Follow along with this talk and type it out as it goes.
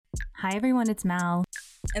Hi everyone, it's Mal.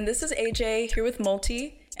 And this is AJ here with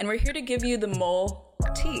Multi, and we're here to give you the Mole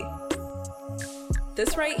tea.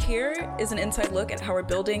 This right here is an inside look at how we're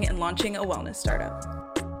building and launching a wellness startup.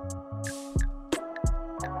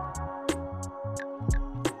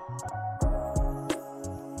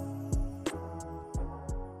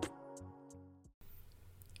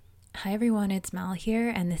 Hi everyone, it's Mal here,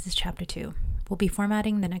 and this is chapter 2. We'll be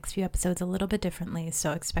formatting the next few episodes a little bit differently,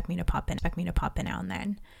 so expect me to pop in now and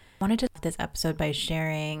then. I wanted to start this episode by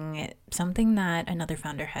sharing something that another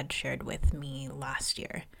founder had shared with me last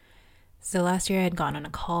year. So last year I had gone on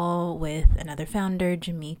a call with another founder,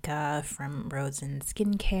 Jamaica from Rosen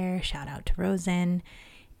Skincare. Shout out to Rosen.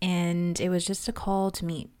 And it was just a call to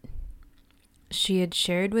meet. She had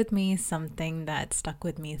shared with me something that stuck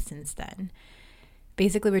with me since then.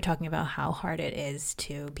 Basically, we're talking about how hard it is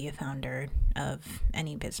to be a founder of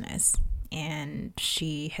any business. And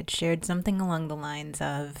she had shared something along the lines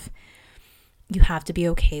of, you have to be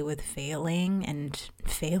okay with failing, and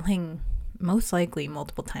failing most likely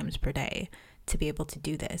multiple times per day to be able to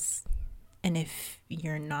do this. And if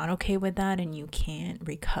you're not okay with that and you can't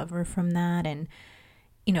recover from that and,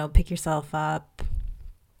 pick yourself up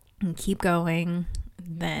and keep going,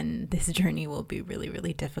 then this journey will be really,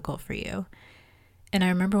 really difficult for you. And I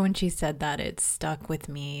remember when she said that, it stuck with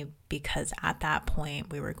me because at that point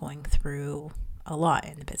we were going through a lot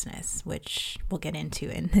in the business, which we'll get into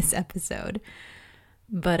in this episode.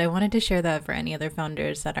 But I wanted to share that for any other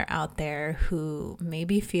founders that are out there who may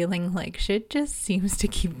be feeling like shit just seems to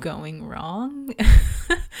keep going wrong,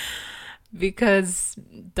 because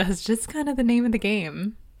that's just kind of the name of the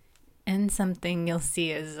game. And something you'll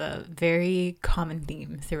see is a very common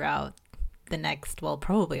theme throughout the next,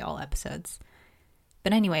 probably all episodes.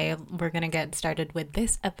 But anyway, we're going to get started with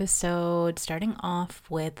this episode, starting off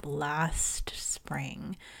with last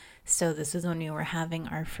spring. So this is when we were having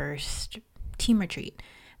our first team retreat.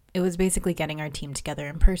 It was basically getting our team together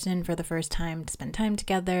in person for the first time to spend time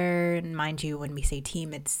together. And mind you, when we say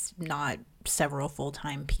team, it's not several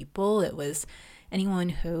full-time people. It was anyone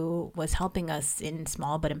who was helping us in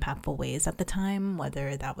small but impactful ways at the time,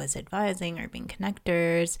 whether that was advising or being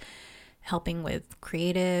connectors, helping with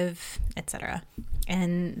creative, etc.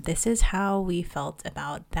 And this is how we felt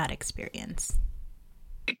about that experience.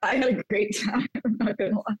 I had a great time. I'm not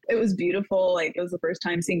gonna lie. It was beautiful. It was the first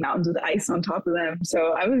time seeing mountains with ice on top of them.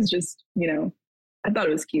 So I was just, I thought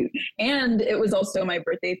it was cute. And it was also my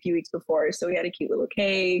birthday a few weeks before. So we had a cute little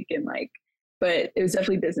cake and but it was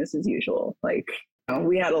definitely business as usual.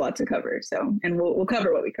 We had a lot to cover. So, and we'll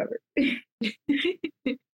cover what we covered.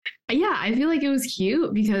 Yeah, I feel like it was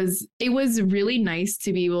cute because it was really nice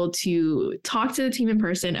to be able to talk to the team in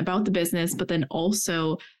person about the business, but then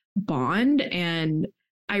also bond. And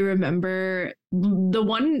I remember the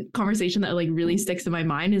one conversation that really sticks in my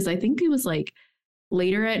mind is I think it was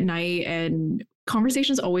later at night, and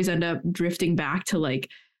conversations always end up drifting back to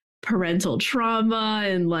parental trauma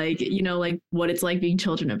and what it's like being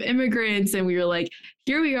children of immigrants. And we were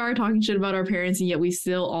here we are talking shit about our parents, and yet we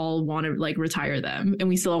still all want to retire them, and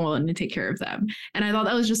we still all want to take care of them. And I thought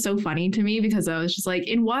that was just so funny to me, because I was just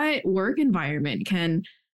in what work environment can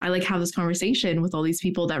I have this conversation with all these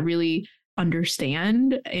people that really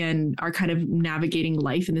understand and are kind of navigating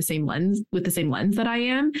life in the same lens that I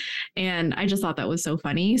am. And I just thought that was so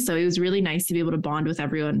funny. So it was really nice to be able to bond with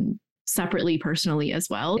everyone separately, personally as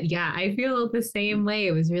well. Yeah, I feel the same way.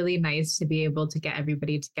 It was really nice to be able to get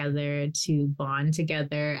everybody together to bond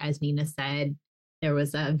together. As Nina said, there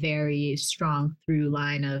was a very strong through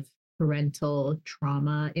line of parental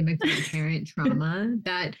trauma, immigrant parent trauma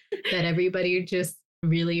that everybody just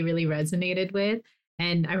really, really resonated with.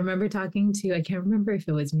 And I remember talking to, I can't remember if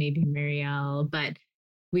it was maybe Marielle, but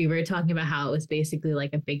we were talking about how it was basically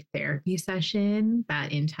a big therapy session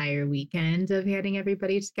that entire weekend of getting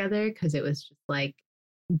everybody together, because it was just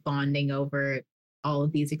bonding over all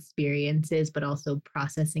of these experiences, but also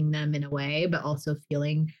processing them in a way, but also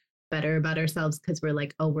feeling better about ourselves because we're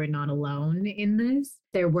we're not alone in this.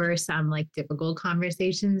 There were some difficult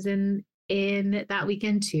conversations in that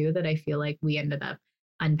weekend too that I feel we ended up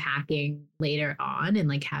unpacking later on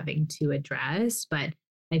and having to address. But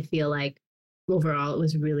I feel overall, it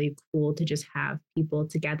was really cool to just have people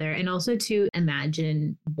together, and also to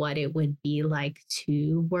imagine what it would be like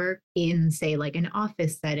to work in, say, an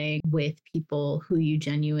office setting with people who you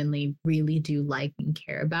genuinely really do like and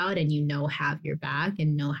care about, and have your back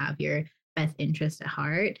and have your best interest at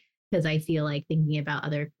heart. Because I feel thinking about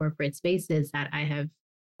other corporate spaces that I have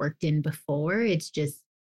worked in before, it's just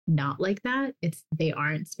not like that. They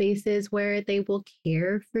aren't spaces where they will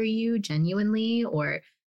care for you genuinely or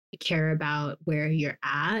care about where you're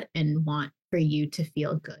at and want for you to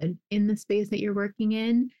feel good in the space that you're working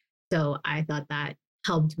in. So I thought that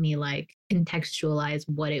helped me like contextualize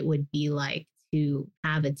what it would be like to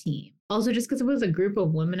have a team. Also, just because it was a group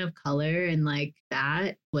of women of color and like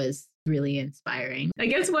that was really inspiring. I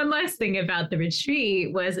guess one last thing about the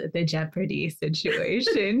retreat was the Jeopardy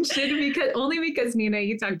situation. Only because Nina,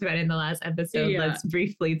 you talked about it in the last episode. Yeah. Let's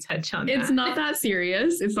briefly touch on that. It's not that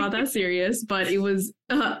serious. It's not that serious, but it was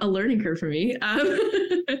a learning curve for me.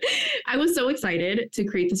 I was so excited to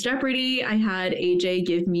create this Jeopardy. I had AJ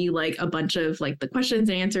give me like a bunch of like the questions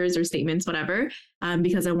and answers or statements, whatever,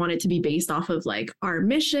 because I want it to be based off of like our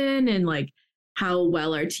mission and like how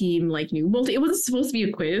well our team like knew multi. It wasn't supposed to be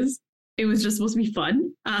a quiz. It was just supposed to be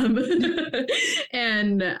fun.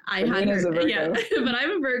 And I had her, yeah, but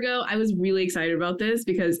I'm a Virgo. I was really excited about this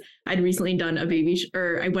because I'd recently done I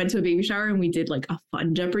went to a baby shower and we did like a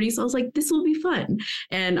fun Jeopardy. So I was like, this will be fun.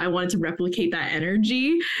 And I wanted to replicate that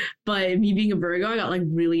energy. But me being a Virgo, I got like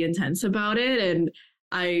really intense about it. And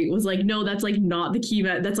I was like, no, that's like not the key.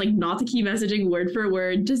 That's like not the key messaging word for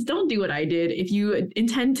word. Just don't do what I did. If you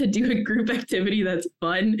intend to do a group activity that's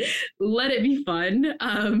fun, let it be fun.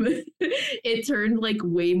 It turned like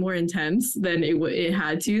way more intense than it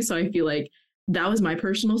had to. So I feel like that was my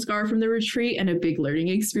personal scar from the retreat, and a big learning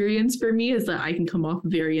experience for me is that I can come off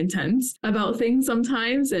very intense about things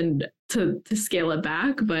sometimes, and to scale it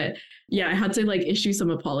back. But yeah, I had to like issue some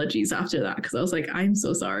apologies after that because I was like, I'm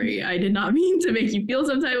so sorry. I did not mean to make you feel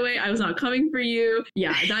some type of way. I was not coming for you.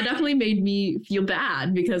 Yeah, that definitely made me feel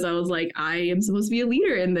bad because I was like, I am supposed to be a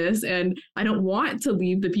leader in this, and I don't want to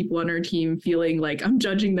leave the people on our team feeling like I'm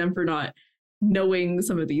judging them for not knowing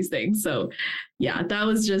some of these things. So yeah, that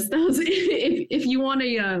was if you want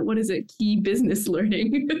a what is it, key business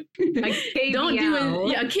learning, don't do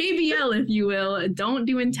it. Yeah, KBL, if you will. Don't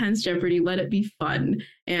do intense Jeopardy. Let it be fun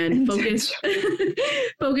and focus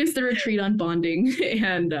the retreat on bonding.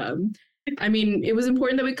 And I mean, it was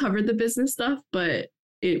important that we covered the business stuff, but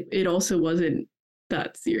it also wasn't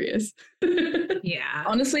that serious. Yeah.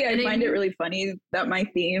 Honestly, I find it really funny that my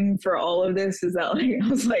theme for all of this is that like I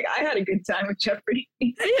was like, I had a good time with Jeopardy.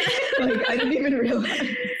 Like I didn't even realize.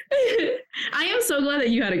 I am so glad that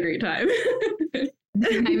you had a great time.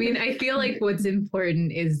 I mean, I feel like what's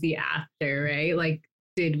important is the after, right? Like,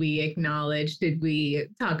 did we acknowledge, did we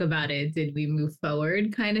talk about it, did we move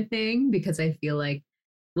forward kind of thing? Because I feel like,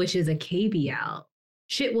 which is a KBL,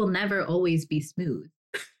 shit will never always be smooth.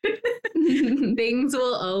 Things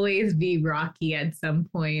will always be rocky at some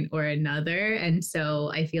point or another. And so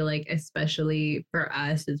I feel like, especially for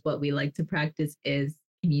us, is what we like to practice is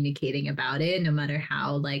communicating about it, no matter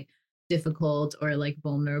how like difficult or like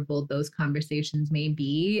vulnerable those conversations may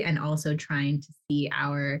be, and also trying to see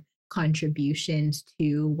our contributions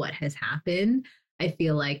to what has happened. I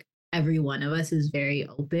feel like every one of us is very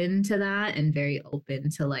open to that and very open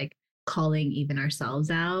to like calling even ourselves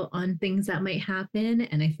out on things that might happen.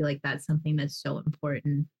 And I feel like that's something that's so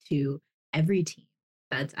important to every team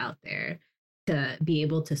that's out there to be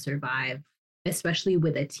able to survive, especially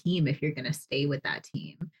with a team if you're going to stay with that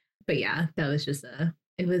team. But yeah, that was just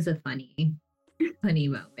it was a funny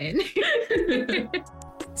moment.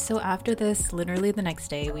 So after this, literally the next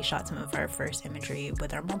day, we shot some of our first imagery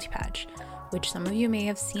with our multi-patch, which some of you may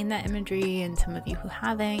have seen that imagery, and some of you who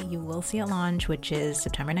haven't, you will see at launch, which is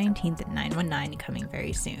September 19th at 919, coming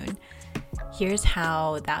very soon. Here's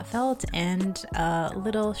how that felt, and a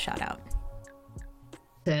little shout out.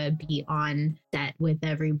 To be on set with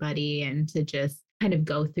everybody and to just kind of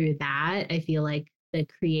go through that, I feel like the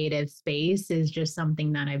creative space is just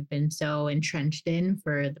something that I've been so entrenched in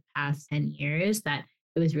for the past 10 years that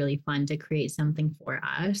it was really fun to create something for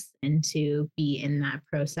us and to be in that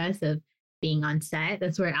process of being on set.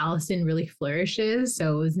 That's where Allison really flourishes.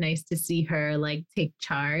 So it was nice to see her like take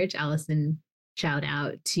charge. Allison, shout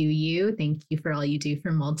out to you. Thank you for all you do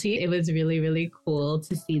for Multi. It was really, really cool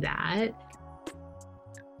to see that.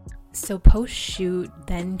 So post-shoot,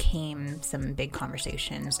 then came some big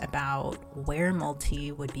conversations about where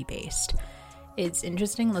Multi would be based. It's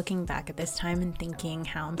interesting looking back at this time and thinking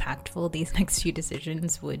how impactful these next few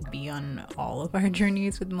decisions would be on all of our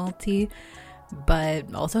journeys with Multi,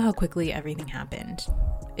 but also how quickly everything happened.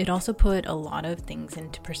 It also put a lot of things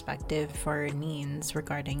into perspective for Neen's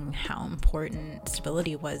regarding how important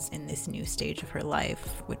stability was in this new stage of her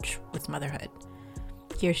life, which was motherhood.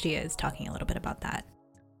 Here she is talking a little bit about that.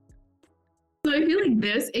 So I feel like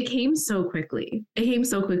it came so quickly. It came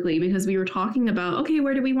so quickly because we were talking about, okay,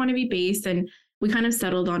 where do we want to be based? And we kind of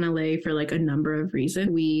settled on LA for like a number of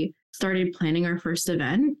reasons. We started planning our first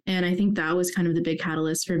event. And I think that was kind of the big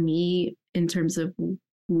catalyst for me in terms of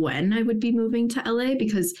when I would be moving to LA,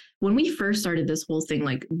 because when we first started this whole thing,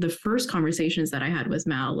 like the first conversations that I had with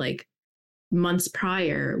Mal, like months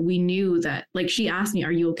prior, we knew that, like, she asked me,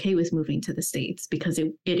 are you okay with moving to the States? Because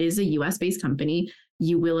it is a US based company.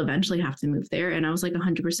 You will eventually have to move there. And I was like,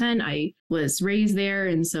 100%. I was raised there.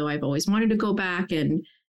 And so I've always wanted to go back, and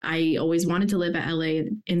I always wanted to live at LA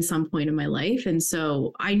in some point of my life. And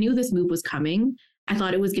so I knew this move was coming. I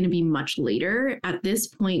thought it was going to be much later. At this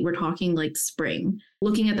point, we're talking like spring,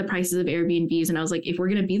 looking at the prices of Airbnbs. And I was like, if we're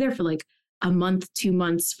going to be there for like a month, 2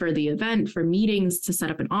 months for the event, for meetings, to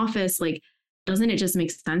set up an office, like, doesn't it just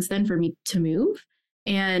make sense then for me to move?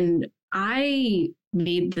 And I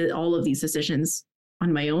made all of these decisions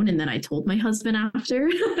on my own. And then I told my husband after,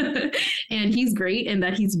 and he's great in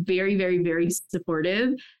that he's very, very, very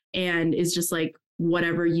supportive and is just like,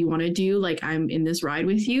 whatever you want to do, like, I'm in this ride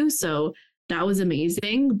with you. So that was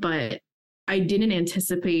amazing. But I didn't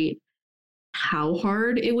anticipate how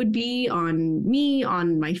hard it would be on me,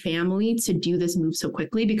 on my family, to do this move so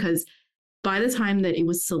quickly, because by the time that it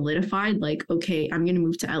was solidified, like, okay, I'm going to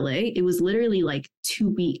move to LA, it was literally like 2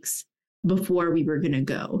 weeks before we were going to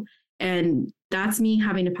go. And that's me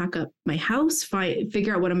having to pack up my house,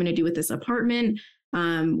 figure out what I'm going to do with this apartment.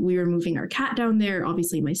 We were moving our cat down there,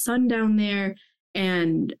 obviously my son down there.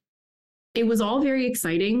 And it was all very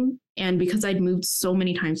exciting. And because I'd moved so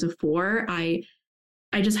many times before, I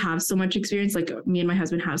just have so much experience. Like, me and my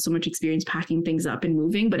husband have so much experience packing things up and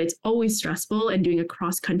moving, but it's always stressful. And doing a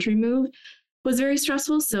cross-country move was very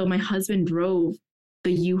stressful. So my husband drove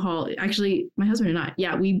the U-Haul. Actually, my husband and I,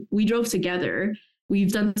 yeah, we drove together.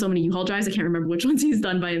 We've done so many U-Haul drives. I can't remember which ones he's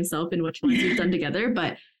done by himself and which ones we've done together,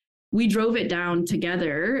 but we drove it down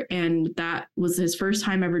together. And that was his first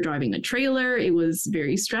time ever driving a trailer. It was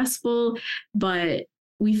very stressful, but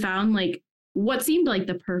we found like what seemed like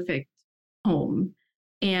the perfect home.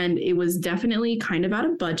 And it was definitely kind of out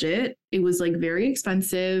of budget. It was like very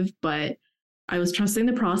expensive, but I was trusting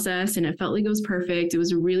the process and it felt like it was perfect. It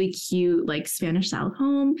was a really cute, like, Spanish style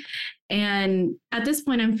home. And at this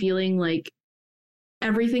point, I'm feeling like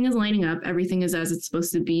everything is lining up. Everything is as it's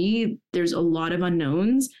supposed to be. There's a lot of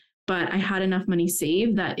unknowns, but I had enough money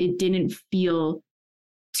saved that it didn't feel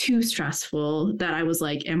too stressful that I was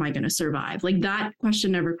like, am I going to survive? Like, that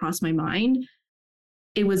question never crossed my mind.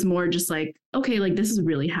 It was more just like, okay, like, this is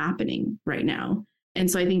really happening right now. And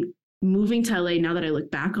so I think moving to LA, now that I look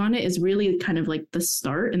back on it, is really kind of like the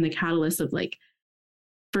start and the catalyst of, like,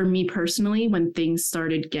 for me personally, when things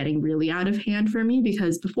started getting really out of hand for me.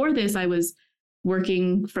 Because before this, I was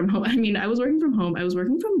working from home. I mean, I was working from home. I was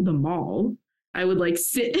working from the mall. I would like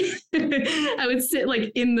sit, I would sit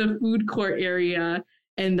like in the food court area.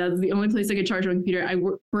 And that's the only place I could charge my computer. I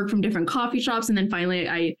work from different coffee shops. And then finally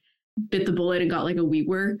I bit the bullet and got like a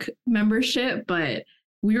WeWork membership. But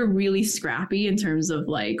we were really scrappy in terms of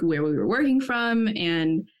like where we were working from.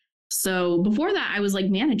 And so before that, I was like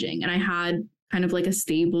managing, and I had kind of like a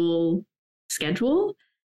stable schedule,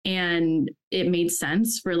 and it made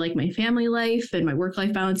sense for like my family life and my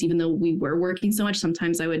work-life balance. Even though we were working so much,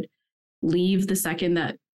 sometimes I would leave the second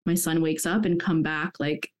that my son wakes up and come back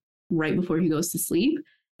like right before he goes to sleep.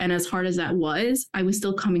 And as hard as that was, I was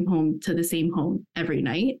still coming home to the same home every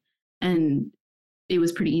night. And it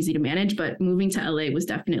was pretty easy to manage. But moving to LA was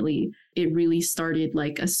definitely, it really started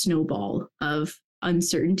like a snowball of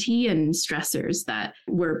uncertainty and stressors that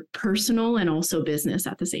were personal and also business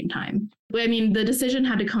at the same time. I mean, the decision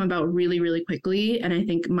had to come about really, really quickly. And I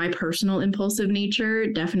think my personal impulsive nature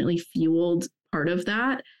definitely fueled part of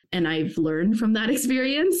that. And I've learned from that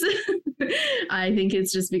experience. I think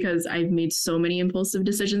it's just because I've made so many impulsive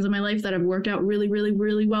decisions in my life that have worked out really, really,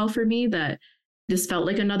 really well for me, that this felt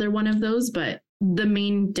like another one of those. But the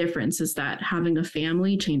main difference is that having a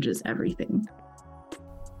family changes everything.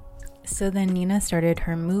 So then Nina started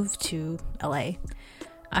her move to LA.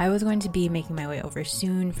 I was going to be making my way over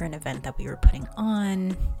soon for an event that we were putting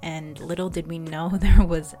on, and little did we know there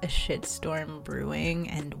was a shitstorm brewing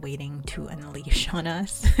and waiting to unleash on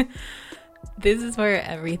us. This is where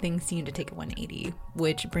everything seemed to take a 180,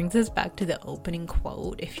 which brings us back to the opening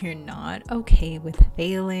quote. If you're not okay with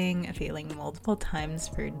failing multiple times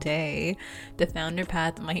per day, the founder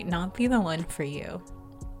path might not be the one for you.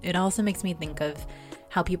 It also makes me think of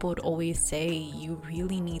how people would always say you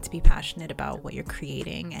really need to be passionate about what you're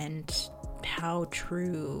creating, and how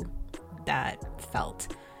true that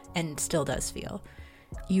felt and still does feel.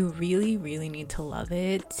 You really, really need to love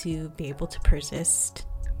it to be able to persist.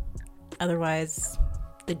 Otherwise,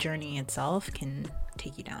 the journey itself can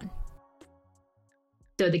take you down.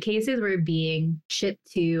 So the cases were being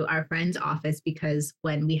shipped to our friend's office because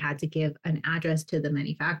when we had to give an address to the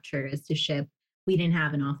manufacturers to ship, we didn't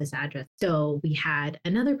have an office address. So we had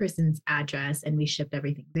another person's address and we shipped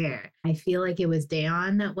everything there. I feel like it was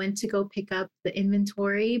Dayon that went to go pick up the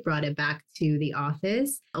inventory, brought it back to the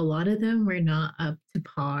office. A lot of them were not up to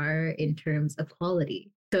par in terms of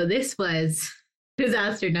quality. So this was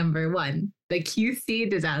disaster number one, the QC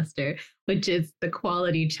disaster, which is the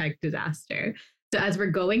quality check disaster. So as we're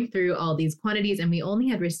going through all these quantities, and we only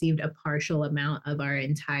had received a partial amount of our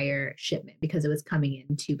entire shipment because it was coming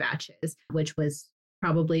in 2 batches, which was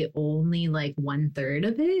probably only like 1/3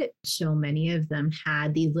 of it. So many of them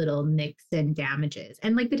had these little nicks and damages.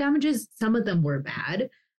 And like the damages, some of them were bad,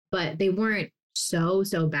 but they weren't so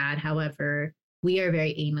bad. However, we are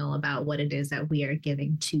very anal about what it is that we are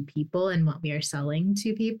giving to people and what we are selling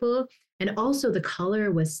to people. And also the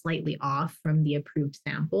color was slightly off from the approved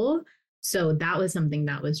sample. So that was something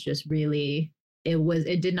that was just really,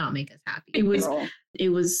 it did not make us happy. It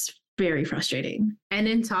was very frustrating. And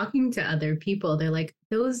in talking to other people, they're like,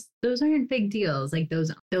 those aren't big deals. Like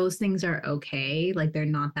those things are okay. Like they're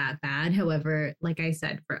not that bad. However, like I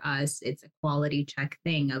said, for us, it's a quality check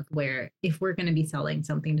thing of where if we're going to be selling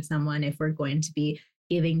something to someone, if we're going to be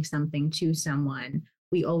giving something to someone,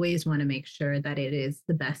 we always want to make sure that it is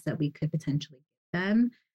the best that we could potentially give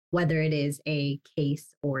them, whether it is a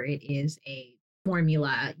case or it is a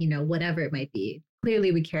formula, whatever it might be.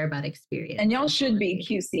 Clearly, we care about experience. And y'all should be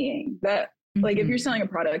QCing that. Like if you're selling a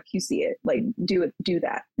product, QC it. Like do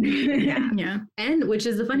that. Yeah. And which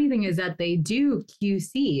is the funny thing is that they do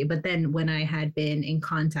QC, but then when I had been in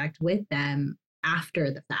contact with them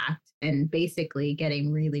after the fact and basically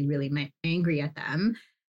getting really, really angry at them,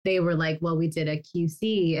 they were like, well, we did a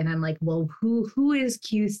QC. And I'm like, well, who is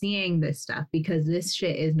QCing this stuff? Because this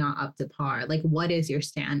shit is not up to par. Like, what is your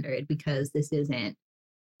standard? Because this isn't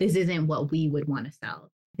what we would want to sell.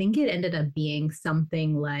 I think it ended up being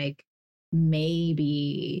something like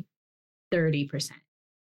maybe 30%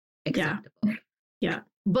 acceptable. Yeah.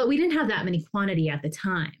 But we didn't have that many quantity at the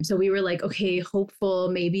time. So we were like, okay, hopeful,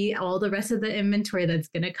 maybe all the rest of the inventory that's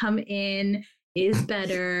going to come in is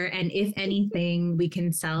better. And if anything, we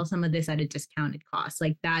can sell some of this at a discounted cost.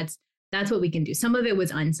 Like that's what we can do. Some of it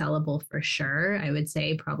was unsellable for sure. I would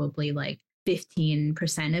say probably like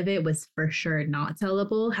 15% of it was for sure not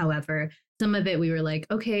sellable. However, some of it we were like,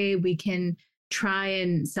 okay, we can try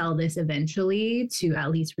and sell this eventually to at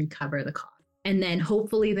least recover the cost. And then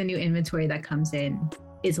hopefully the new inventory that comes in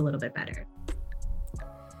is a little bit better.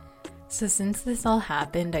 So since this all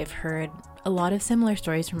happened, I've heard a lot of similar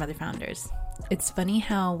stories from other founders. It's funny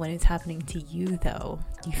how when it's happening to you, though,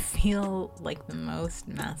 you feel like the most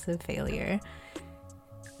massive failure.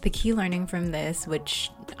 The key learning from this,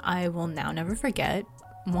 which I will now never forget,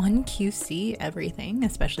 1, QC everything,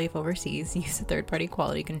 especially if overseas. Use a third-party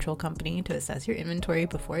quality control company to assess your inventory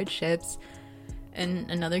before it ships.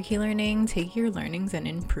 And another key learning, take your learnings and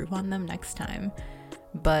improve on them next time.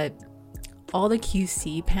 But all the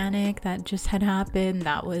QC panic that just had happened,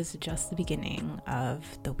 that was just the beginning of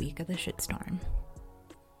the week of the shitstorm.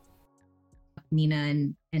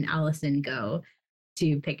 Nina and Allison go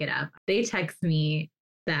to pick it up. They text me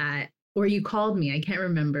that, or you called me. I can't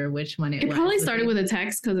remember which one it was. It probably started with a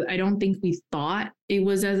text because I don't think we thought it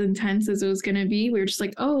was as intense as it was going to be. We were just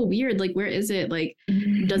like, oh, weird. Like, where is it? Like,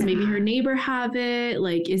 does maybe her neighbor have it?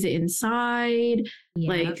 Like, is it inside? Yeah.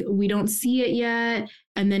 Like, we don't see it yet.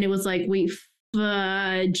 And then it was like, wait,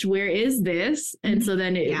 fudge, where is this? And so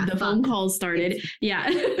then the phone calls started. Yeah.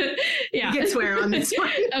 You can swear on this one.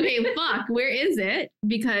 Okay, fuck, where is it?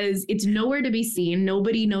 Because it's nowhere to be seen.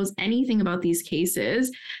 Nobody knows anything about these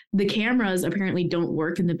cases. The cameras apparently don't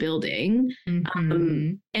work in the building.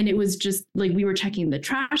 And it was just like, we were checking the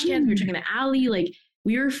trash cans, we were checking the alley. Like,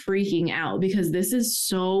 we were freaking out because this is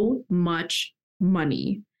so much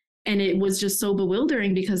money. And it was just so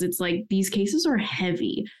bewildering because it's like, these cases are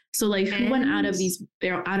heavy. So like, who went out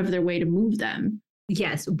of their way to move them?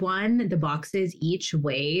 Yes. The boxes each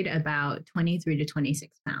weighed about 23 to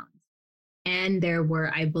 26 pounds. And there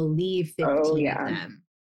were, I believe, 15 of them.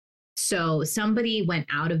 So somebody went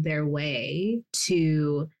out of their way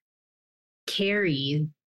to carry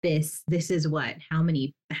this. This is what, how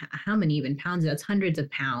many even pounds? That's hundreds of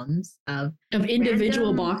pounds of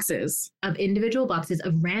individual boxes of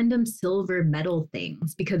random silver metal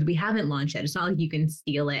things, because we haven't launched it. It's not like you can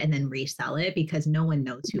steal it and then resell it because no one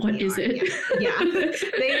knows who what they is are. it.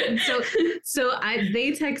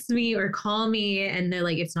 They text me or call me and they're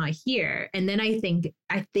like, it's not here. And then I think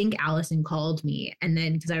Allison called me, and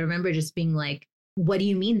then because I remember just being like, what do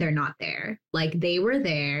you mean they're not there? Like, they were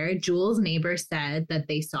there. Jules' neighbor said that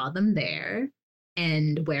they saw them there.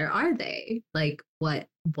 And where are they? Like, what?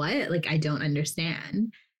 Like, I don't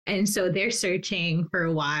understand. And so they're searching for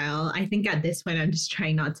a while. I think at this point, I'm just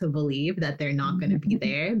trying not to believe that they're not going to be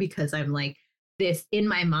there, because I'm like, this in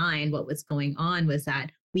my mind, what was going on was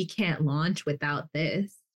that we can't launch without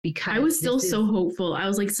this. Because I was still so hopeful. I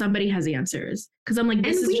was like, somebody has answers. Because I'm like,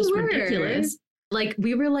 this is just ridiculous. Like,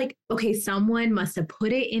 we were like, okay, someone must have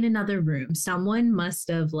put it in another room. Someone must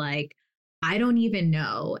have, like, I don't even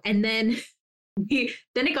know. And then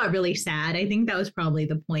then it got really sad. I think that was probably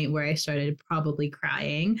the point where I started probably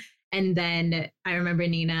crying. And then I remember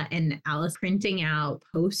Nina and Alice printing out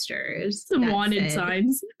posters. Some wanted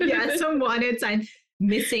signs. Yeah, some wanted signs.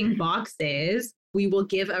 Missing boxes. We will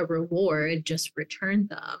give a reward, just return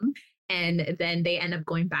them. And then they end up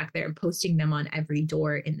going back there and posting them on every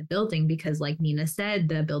door in the building because, like Nina said,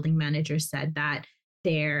 the building manager said that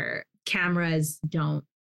their cameras don't,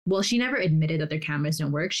 well, she never admitted that their cameras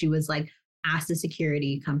don't work. She was like, ask the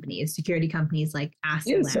security companies, like ask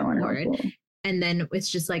the landlord. And then it's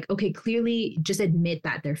just like, okay, clearly just admit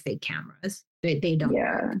that they're fake cameras. They don't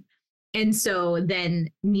work. And so then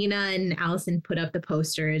Nina and Allison put up the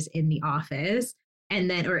posters in the office and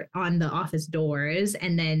then, or on the office doors.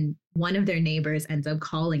 And then one of their neighbors ends up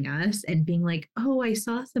calling us and being like, oh, I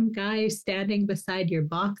saw some guy standing beside your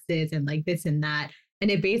boxes and like this and that. And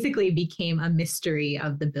it basically became a mystery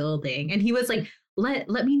of the building. And he was like, let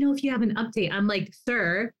me know if you have an update. I'm like,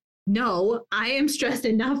 sir, no, I am stressed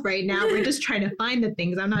enough right now. We're just trying to find the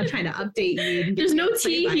things. I'm not trying to update you. There's no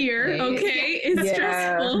tea here. Okay. It's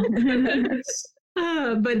stressful.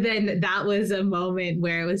 But then that was a moment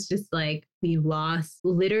where it was just like, we lost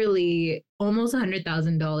literally almost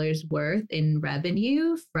 $100,000 worth in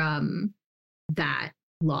revenue from that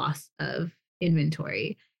loss of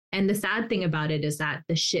inventory. And the sad thing about it is that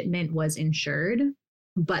the shipment was insured,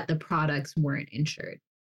 but the products weren't insured.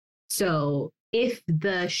 So if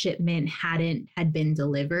the shipment had been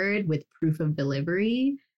delivered with proof of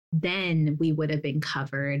delivery, then we would have been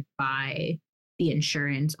covered by the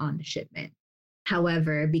insurance on the shipment.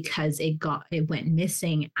 However, because it went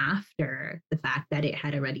missing after the fact that it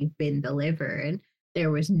had already been delivered,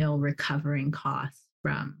 there was no recovering costs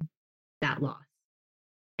from that loss.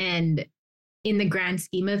 And in the grand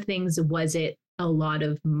scheme of things, was it a lot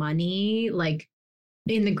of money? Like,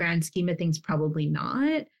 in the grand scheme of things, probably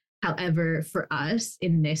not. However, for us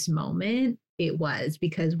in this moment, it was,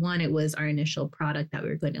 because one, it was our initial product that we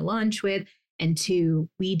were going to launch with. And two,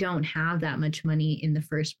 we don't have that much money in the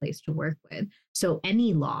first place to work with. So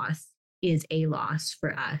any loss is a loss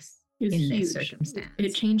for us in this circumstance.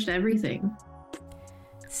 It changed everything.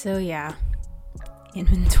 So yeah,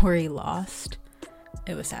 inventory lost.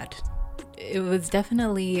 It was sad. It was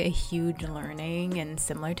definitely a huge learning, and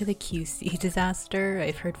similar to the QC disaster,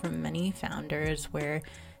 I've heard from many founders where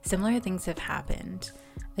similar things have happened.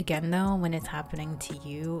 Again, though, when it's happening to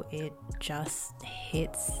you, it just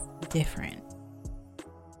hits different.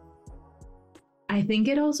 I think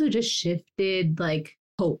it also just shifted like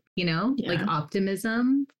hope, like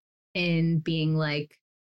optimism, and being like,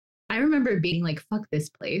 I remember being like, fuck this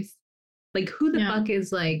place. Like, who the fuck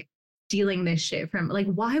is like stealing this shit from? Like,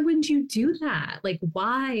 why wouldn't you do that? Like,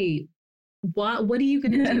 why? What are you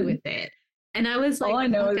going to do with it? And I was like, all I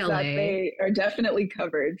know is LA. that they are definitely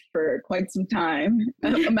covered for quite some time.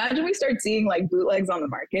 Imagine we start seeing like bootlegs on the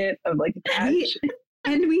market of like a patch.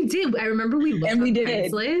 And we did. I remember we looked on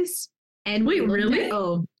Craigslist. And wait, really?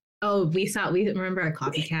 We remember our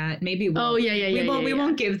copycat. Maybe we'll, we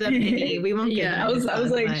won't give them any. We won't give them. I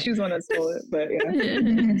was like, she's one that stole it, but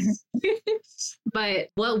yeah. But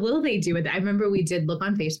what will they do with it? I remember we did look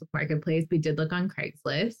on Facebook Marketplace. We did look on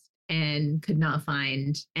Craigslist and could not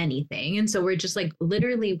find anything. And so we're just like,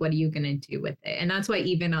 literally, what are you going to do with it? And that's why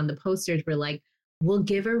even on the posters, we're like, we'll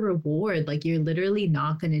give a reward. Like, you're literally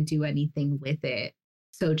not going to do anything with it.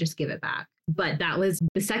 So just give it back. But that was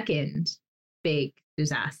the second big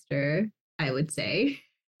disaster, I would say,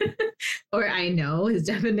 or I know is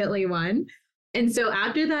definitely one. And so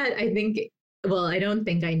after that, I think, well, I don't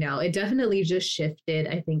think I know. It definitely just shifted,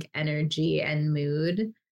 I think, energy and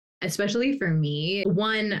mood, especially for me.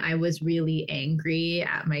 One, I was really angry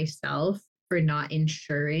at myself for not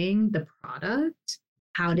insuring the product.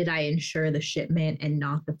 How did I insure the shipment and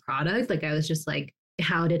not the product? Like, I was just like,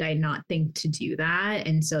 how did I not think to do that?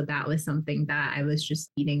 And so that was something that I was just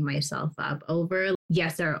beating myself up over.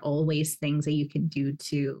 Yes, there are always things that you can do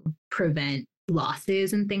to prevent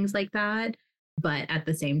losses and things like that. But at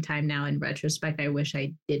the same time, now in retrospect, I wish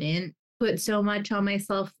I didn't put so much on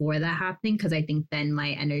myself for that happening, because I think then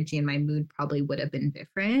my energy and my mood probably would have been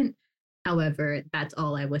different. However, that's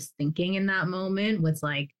all I was thinking in that moment was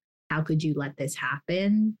like, how could you let this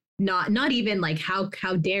happen? not even like how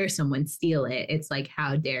dare someone steal it. It's like,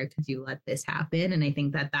 how dare could you let this happen? And I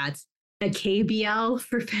think that that's a KBL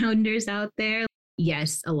for founders out there.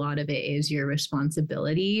 Yes, a lot of it is your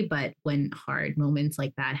responsibility, but when hard moments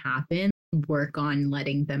like that happen, work on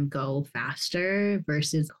letting them go faster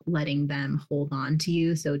versus letting them hold on to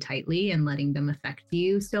you so tightly and letting them affect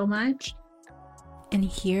you so much. And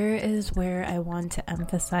here is where I want to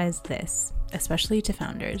emphasize this, especially to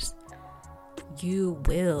founders. You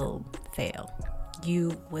will fail.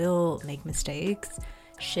 You will make mistakes.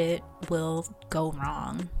 Shit will go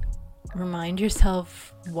wrong. Remind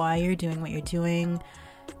yourself why you're doing what you're doing.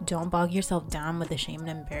 Don't bog yourself down with the shame and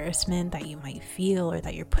embarrassment that you might feel or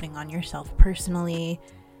that you're putting on yourself personally.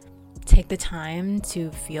 Take the time to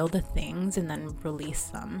feel the things and then release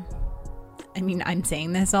them. I mean, I'm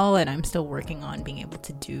saying this all and I'm still working on being able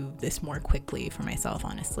to do this more quickly for myself,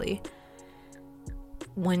 honestly.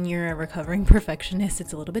 When you're a recovering perfectionist,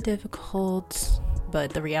 it's a little bit difficult,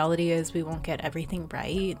 but the reality is we won't get everything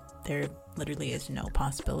right. There literally is no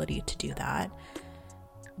possibility to do that.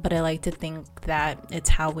 But I like to think that it's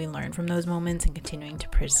how we learn from those moments, and continuing to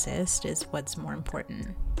persist is what's more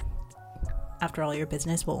important. After all, your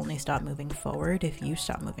business will only stop moving forward if you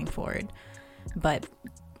stop moving forward. But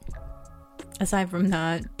aside from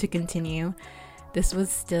that, to continue, this was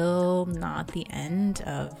still not the end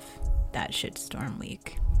of that shitstorm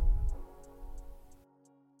week.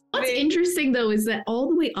 What's interesting though is that all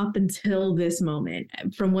the way up until this moment,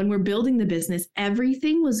 from when we're building the business,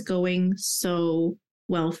 everything was going so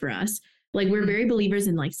well for us. Like, we're very believers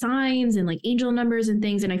in like signs and like angel numbers and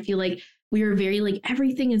things. And I feel like we were very like,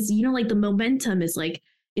 everything is, you know, like the momentum is like,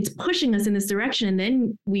 it's pushing us in this direction. And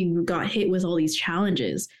then we got hit with all these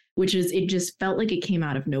challenges, which is, it just felt like it came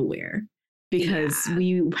out of nowhere because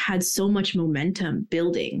we had so much momentum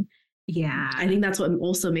building. Yeah. I think that's what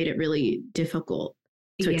also made it really difficult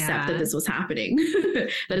to accept that this was happening.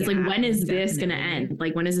 That it's like, when is this going to end?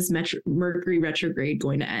 Like, when is this Mercury retrograde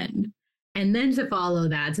going to end? And then to follow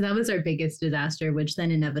that, so that was our biggest disaster, which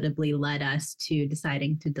then inevitably led us to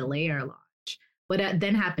deciding to delay our launch. What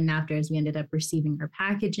then happened after is we ended up receiving our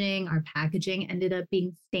packaging. Our packaging ended up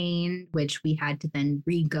being stained, which we had to then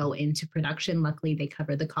re-go into production. Luckily, they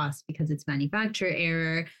covered the cost because it's manufacturer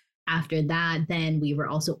error. After that, then we were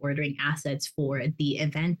also ordering assets for the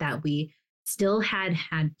event that we still had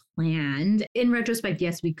planned. In retrospect,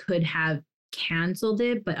 yes, we could have canceled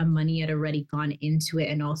it, but money had already gone into it,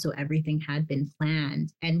 and also everything had been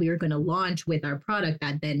planned, and we were going to launch with our product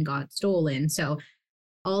that then got stolen. So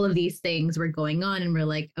all of these things were going on, and we're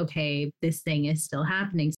like, okay, this thing is still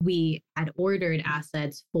happening. We had ordered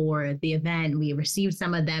assets for the event. We received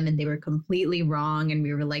some of them and they were completely wrong, and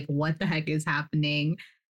we were like, what the heck is happening?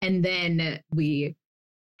 And then we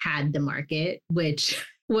had the market, which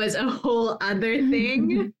was a whole other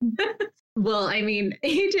thing. Well, I mean,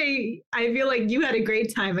 AJ, I feel like you had a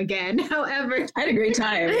great time again. However, I had a great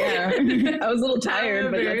time. Yeah. I was a little tired,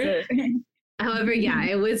 but that's it. However, yeah,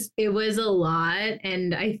 it was a lot.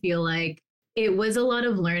 And I feel like it was a lot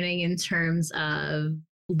of learning in terms of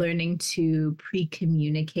learning to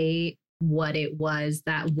pre-communicate what it was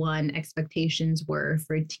that, one, expectations were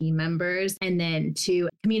for team members, and then two,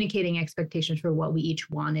 communicating expectations for what we each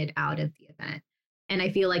wanted out of the event. And I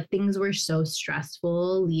feel like things were so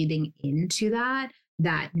stressful leading into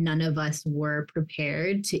that none of us were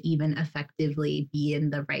prepared to even effectively be in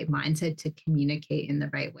the right mindset to communicate in the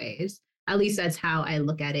right ways. At least that's how I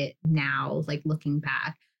look at it now, like looking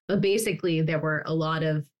back. But basically, there were a lot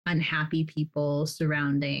of unhappy people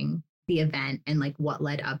surrounding the event and like what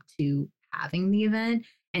led up to having the event.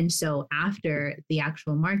 And so after the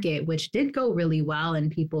actual market, which did go really well and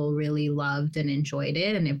people really loved and enjoyed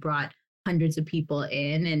it, and it brought hundreds of people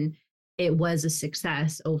in, and it was a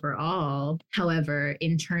success overall. However,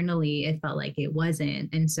 internally, it felt like it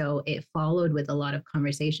wasn't. And so it followed with a lot of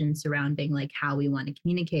conversations surrounding like how we want to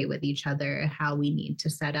communicate with each other, how we need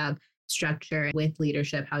to set up structure with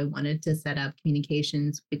leadership, how we wanted to set up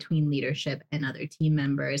communications between leadership and other team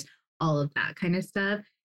members, all of that kind of stuff.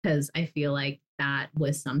 Because I feel like that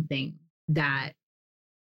was something that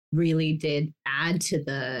really did add to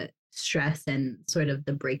the stress and sort of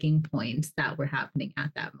the breaking points that were happening at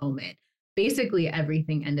that moment. Basically,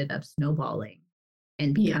 everything ended up snowballing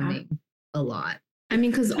and becoming a lot. I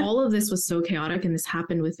mean, because all of this was so chaotic, and this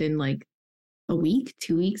happened within like a week,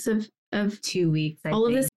 2 weeks of 2 weeks. All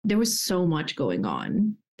of this, there was so much going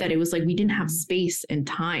on that it was like we didn't have space and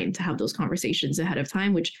time to have those conversations ahead of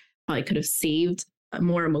time, which probably could have saved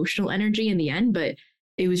more emotional energy in the end. But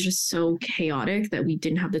it was just so chaotic that we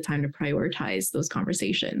didn't have the time to prioritize those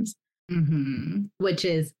conversations. Which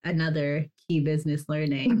is another key business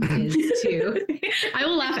learning is to I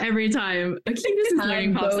will laugh every time a key business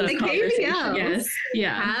learning pops up. Conversation. Yes.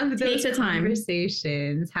 Yeah. Have those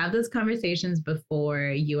conversations. Have those conversations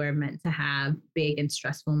before you are meant to have big and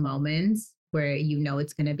stressful moments where you know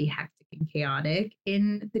it's going to be hectic and chaotic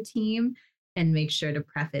in the team, and make sure to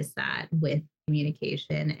preface that with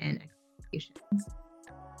communication and expectations.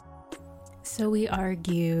 So we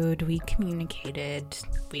argued, we communicated,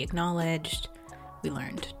 we acknowledged, we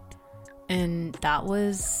learned. And that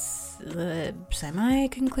was the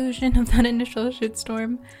semi-conclusion of that initial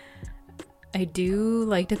shitstorm. I do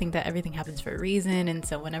like to think that everything happens for a reason, and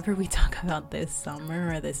so whenever we talk about this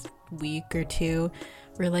summer or this week or two,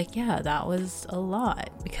 we're like, yeah, that was a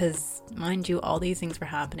lot. Because, mind you, all these things were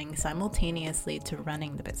happening simultaneously to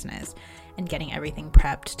running the business and getting everything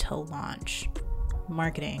prepped to launch.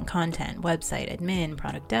 Marketing, content, website, admin,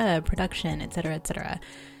 product dev, production, etc., etc.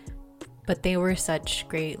 But they were such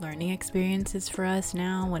great learning experiences for us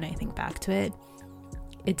now when I think back to it.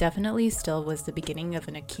 It definitely still was the beginning of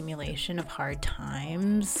an accumulation of hard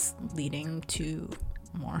times leading to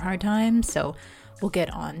more hard times. So we'll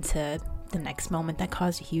get on to the next moment that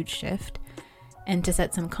caused a huge shift. And to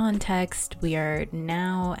set some context, we are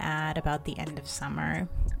now at about the end of summer.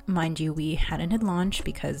 Mind you, we hadn't had launched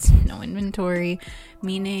because no inventory,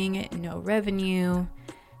 meaning no revenue.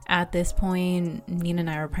 At this point, Nina and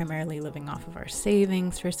I were primarily living off of our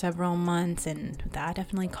savings for several months, and that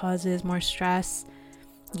definitely causes more stress.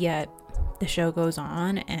 Yet the show goes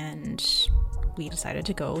on, and we decided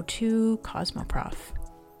to go to Cosmoprof.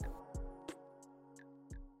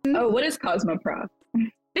 Oh, what is Cosmoprof?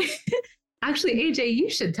 Actually, AJ, you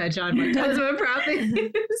should touch on what Cosmoprof is.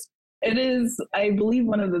 It is, I believe,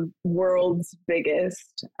 one of the world's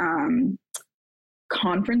biggest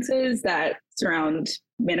conferences that surround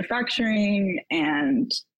manufacturing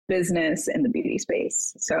and business in the beauty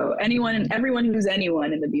space. So everyone who's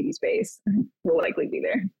anyone in the beauty space will likely be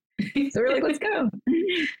there. So we're like, let's go.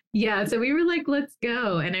 Yeah, so we were like, let's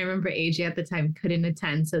go. And I remember AJ at the time couldn't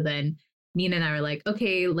attend. So then Nina and I were like,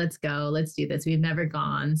 okay, let's go. Let's do this. We've never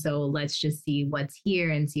gone. So let's just see what's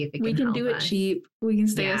here and see if it we can do it us. cheap. We can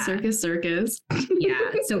stay at Circus.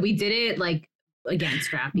 Yeah. So we did it like, again,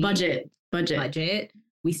 scrappy. Budget.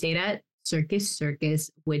 We stayed at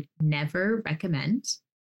Circus. Would never recommend.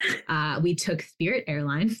 We took Spirit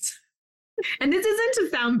Airlines. And this isn't to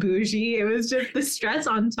sound bougie. It was just the stress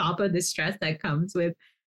on top of the stress that comes with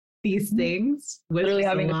these things. Literally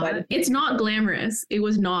having to fight. It's not glamorous. It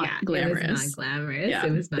was not glamorous.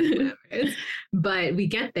 It was not glamorous. But we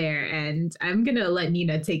get there, and I'm gonna let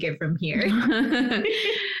Nina take it from here.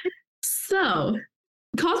 So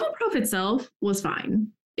Cosmoprof itself was fine.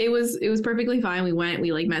 It was perfectly fine. We went,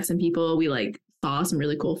 we like met some people, we like saw some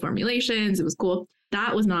really cool formulations. It was cool.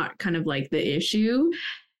 That was not kind of like the issue.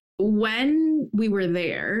 When we were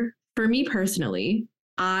there, for me personally,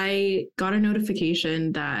 I got a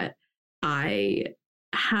notification that I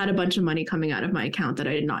had a bunch of money coming out of my account that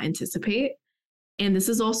I did not anticipate. And this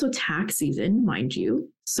is also tax season, mind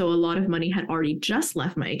you. So a lot of money had already just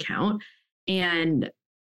left my account. And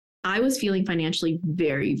I was feeling financially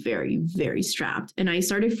very, very, very strapped. And I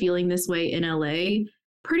started feeling this way in LA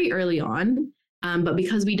pretty early on. But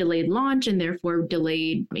because we delayed launch and therefore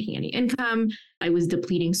delayed making any income, I was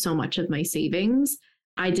depleting so much of my savings.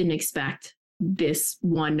 I didn't expect this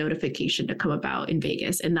one notification to come about in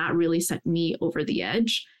Vegas. And that really sent me over the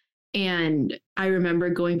edge. And I remember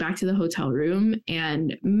going back to the hotel room,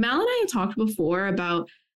 and Mal and I had talked before about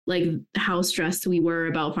like how stressed we were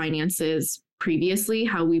about finances previously,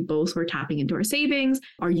 how we both were tapping into our savings.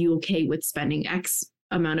 Are you okay with spending X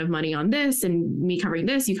amount of money on this and me covering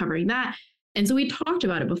this, you covering that? And so we talked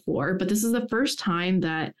about it before, but this is the first time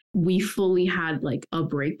that we fully had like a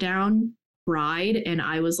breakdown, cried. And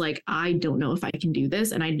I was like, I don't know if I can do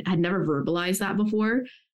this. And I had never verbalized that before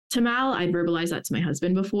to Mal. I'd verbalized that to my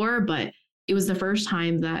husband before, but it was the first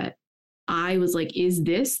time that I was like, is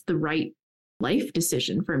this the right life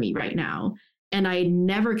decision for me right now? And I had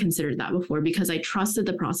never considered that before because I trusted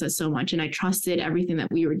the process so much and I trusted everything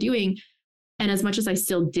that we were doing. And as much as I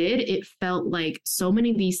still did, it felt like so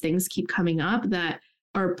many of these things keep coming up that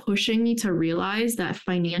are pushing me to realize that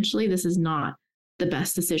financially, this is not the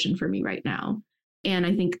best decision for me right now. And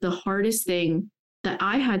I think the hardest thing that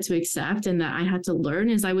I had to accept and that I had to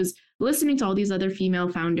learn is I was listening to all these other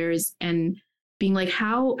female founders and being like,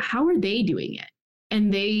 how are they doing it?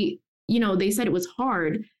 And they said it was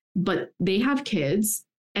hard, but they have kids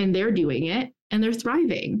and they're doing it and they're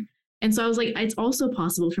thriving. And so I was like, it's also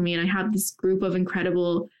possible for me. And I have this group of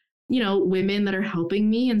incredible, women that are helping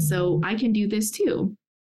me. And so I can do this too.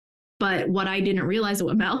 But what I didn't realize,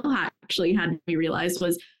 what Mel actually had me realize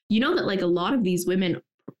was, that like a lot of these women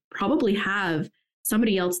probably have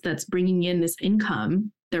somebody else that's bringing in this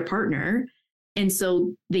income, their partner. And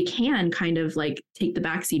so they can kind of like take the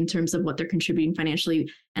backseat in terms of what they're contributing financially.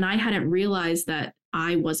 And I hadn't realized that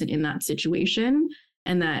I wasn't in that situation,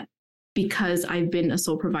 and that because I've been a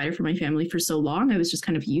sole provider for my family for so long, I was just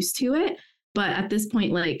kind of used to it. But at this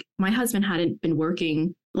point, like my husband hadn't been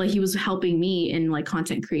working, like he was helping me in like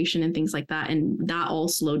content creation and things like that. And that all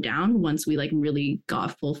slowed down once we like really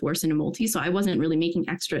got full force into multi. So I wasn't really making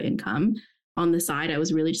extra income on the side. I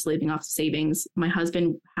was really just living off savings. My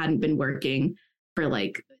husband hadn't been working for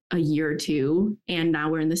like a year or two. And now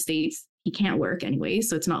we're in the States. He can't work anyway.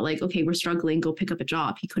 So it's not like, okay, we're struggling, go pick up a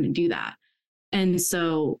job. He couldn't do that. And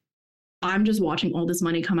so I'm just watching all this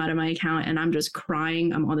money come out of my account and I'm just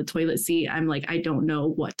crying. I'm on the toilet seat. I'm like, I don't know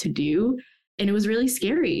what to do. And it was really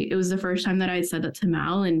scary. It was the first time that I had said that to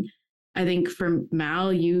Mal. And I think for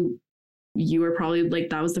Mal, you were probably like,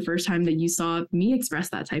 that was the first time that you saw me express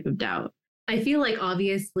that type of doubt. I feel like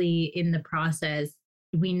obviously in the process,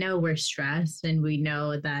 we know we're stressed and we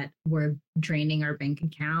know that we're draining our bank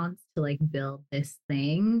accounts to like build this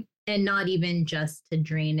thing, and not even just to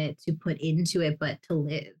drain it to put into it, but to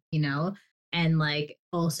live, and like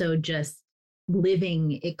also just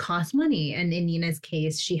living, it costs money. And in Nina's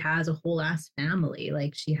case, she has a whole ass family.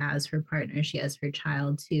 Like she has her partner, she has her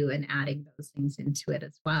child too, and adding those things into it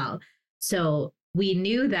as well. So we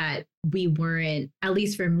knew that we weren't, at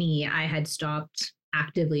least for me, I had stopped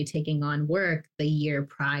actively taking on work the year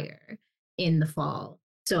prior in the fall.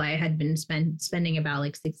 So I had been spending about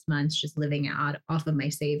like 6 months just living out off of my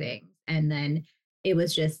savings. And then it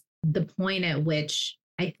was just the point at which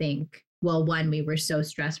I think, well, one, we were so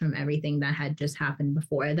stressed from everything that had just happened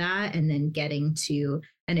before that. And then getting to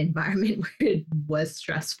an environment where it was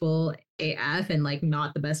stressful AF and like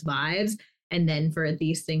not the best vibes. And then for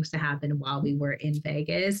these things to happen while we were in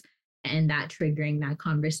Vegas, and that triggering that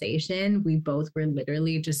conversation, we both were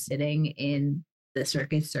literally just sitting in the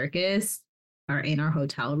circus or in our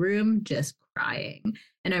hotel room, just crying.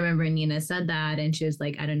 And I remember Nina said that and she was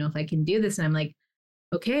like, I don't know if I can do this. And I'm like,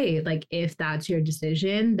 okay, like if that's your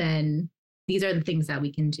decision, then these are the things that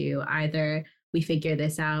we can do. Either we figure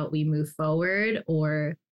this out, we move forward,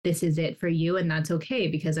 or this is it for you. And that's okay.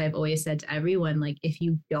 Because I've always said to everyone, like, if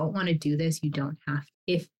you don't want to do this, you don't have to.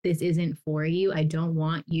 If this isn't for you, I don't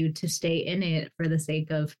want you to stay in it for the sake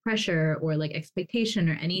of pressure or like expectation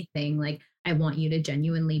or anything. Like, I want you to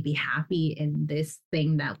genuinely be happy in this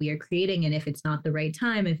thing that we are creating. And if it's not the right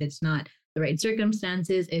time, if it's not the right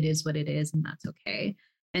circumstances, it is what it is, and that's okay.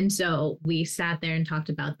 And so we sat there and talked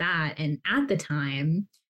about that. And at the time,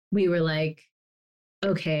 we were like,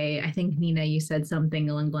 okay, I think Nina, you said something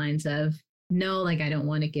along the lines of, no, like, I don't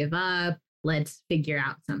want to give up. Let's figure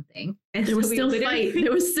out something. And there was still fight.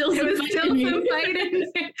 There was still some fight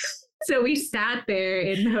in there. So we sat there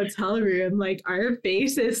in the hotel room, like our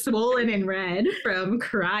faces swollen and red from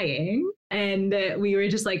crying. And we were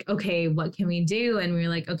just like, okay, what can we do? And we were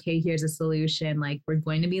like, okay, here's a solution. Like, we're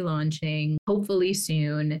going to be launching hopefully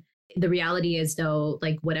soon. The reality is, though,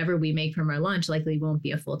 like whatever we make from our launch likely won't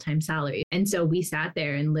be a full-time salary. And so we sat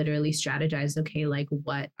there and literally strategized, okay, like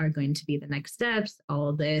what are going to be the next steps? All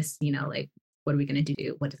of this, like, what are we going to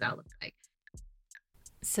do? What does that look like?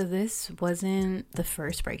 So this wasn't the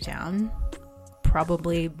first breakdown.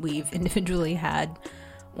 Probably we've individually had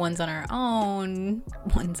ones on our own,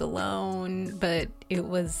 ones alone, but it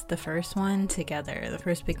was the first one together, the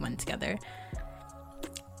first big one together.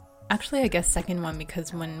 Actually, I guess second one,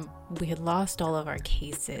 because when we had lost all of our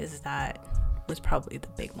cases, that was probably the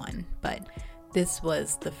big one. But this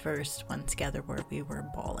was the first one together where we were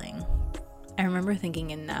bawling. I remember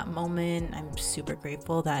thinking in that moment, I'm super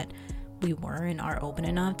grateful that we were and are open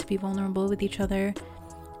enough to be vulnerable with each other.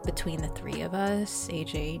 Between the three of us,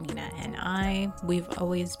 AJ, Nina, and I, we've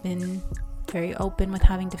always been very open with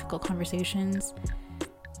having difficult conversations.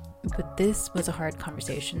 But this was a hard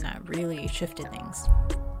conversation that really shifted things.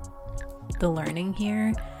 The learning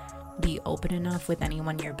here, be open enough with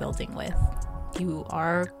anyone you're building with. You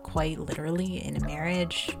are quite literally in a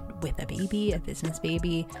marriage with a baby, a business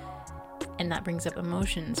baby, and that brings up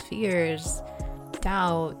emotions, fears,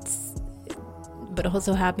 doubts, but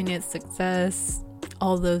also happiness, success,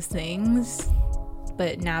 all those things.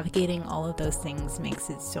 But navigating all of those things makes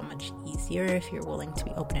it so much easier if you're willing to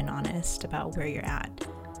be open and honest about where you're at.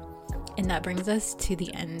 And that brings us to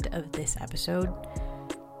the end of this episode.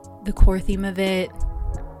 The core theme of it,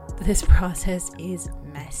 this process is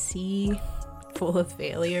messy, full of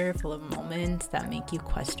failure, full of moments that make you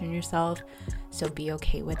question yourself. So be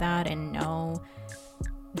okay with that and know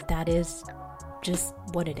that is just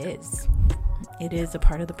what it is. It is a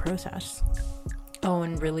part of the process. Oh,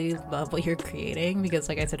 and really love what you're creating, because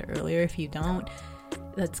like I said earlier, if you don't,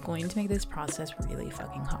 that's going to make this process really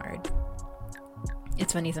fucking hard.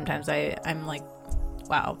 It's funny, sometimes I'm like,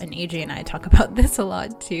 wow, and AJ and I talk about this a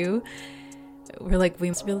lot too. We're like, we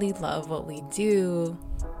must really love what we do.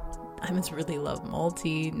 I must really love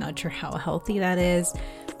multi. Not sure how healthy that is,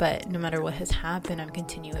 but no matter what has happened, I'm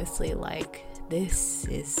continuously like, this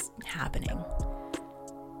is happening.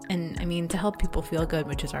 And I mean, to help people feel good,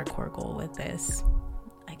 which is our core goal with this,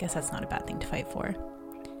 I guess that's not a bad thing to fight for.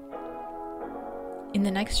 In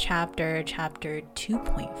the next chapter, chapter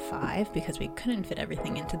 2.5, because we couldn't fit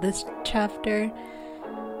everything into this chapter,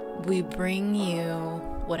 we bring you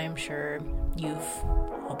what I'm sure you've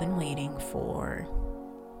all been waiting for,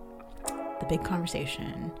 the big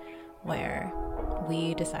conversation where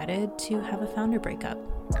we decided to have a founder breakup.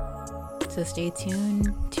 So stay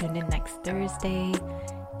tuned, tune in next Thursday,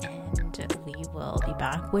 and we will be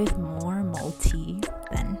back with more multi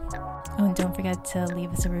then. Oh, and don't forget to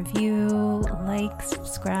leave us a review, like,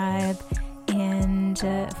 subscribe, and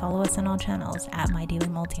follow us on all channels at My Daily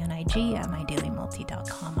Multi on IG, at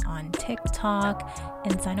mydailymulti.com on TikTok,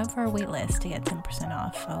 and sign up for our waitlist to get 10%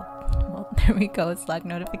 off. Oh, well, there we go, Slack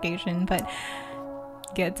notification, but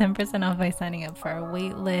get 10% off by signing up for our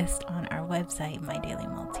waitlist on our website,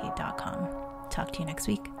 mydailymulti.com. Talk to you next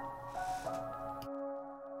week.